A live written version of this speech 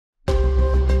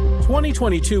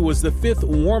2022 was the fifth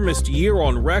warmest year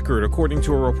on record, according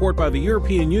to a report by the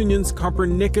European Union's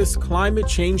Copernicus Climate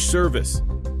Change Service.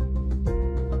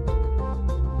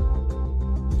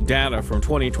 Data from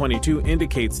 2022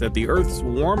 indicates that the Earth's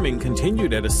warming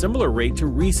continued at a similar rate to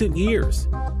recent years.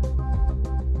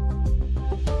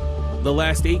 The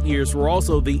last 8 years were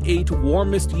also the 8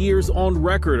 warmest years on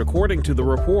record, according to the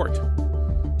report.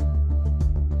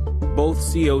 Both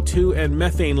CO2 and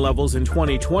methane levels in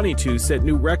 2022 set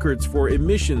new records for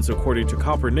emissions, according to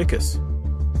Copernicus.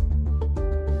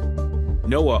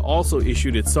 NOAA also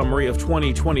issued its summary of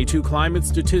 2022 climate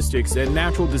statistics and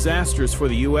natural disasters for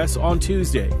the U.S. on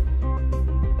Tuesday.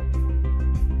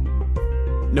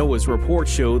 NOAA's report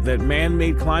showed that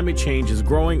man-made climate change is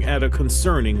growing at a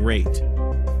concerning rate.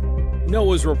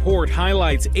 NOAA's report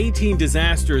highlights 18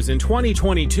 disasters in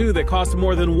 2022 that cost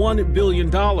more than $1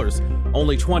 billion.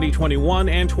 Only 2021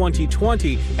 and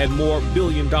 2020 had more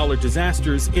billion-dollar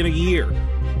disasters in a year.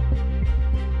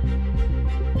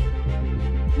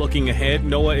 Looking ahead,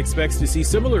 NOAA expects to see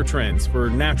similar trends for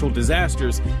natural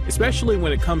disasters, especially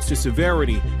when it comes to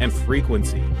severity and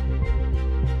frequency.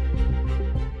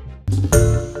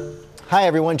 Hi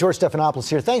everyone, George Stephanopoulos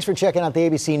here. Thanks for checking out the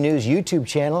ABC News YouTube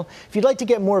channel. If you'd like to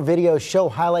get more videos, show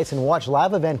highlights, and watch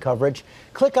live event coverage,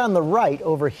 click on the right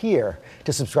over here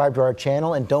to subscribe to our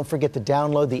channel, and don't forget to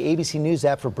download the ABC News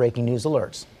app for breaking news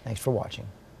alerts. Thanks for watching.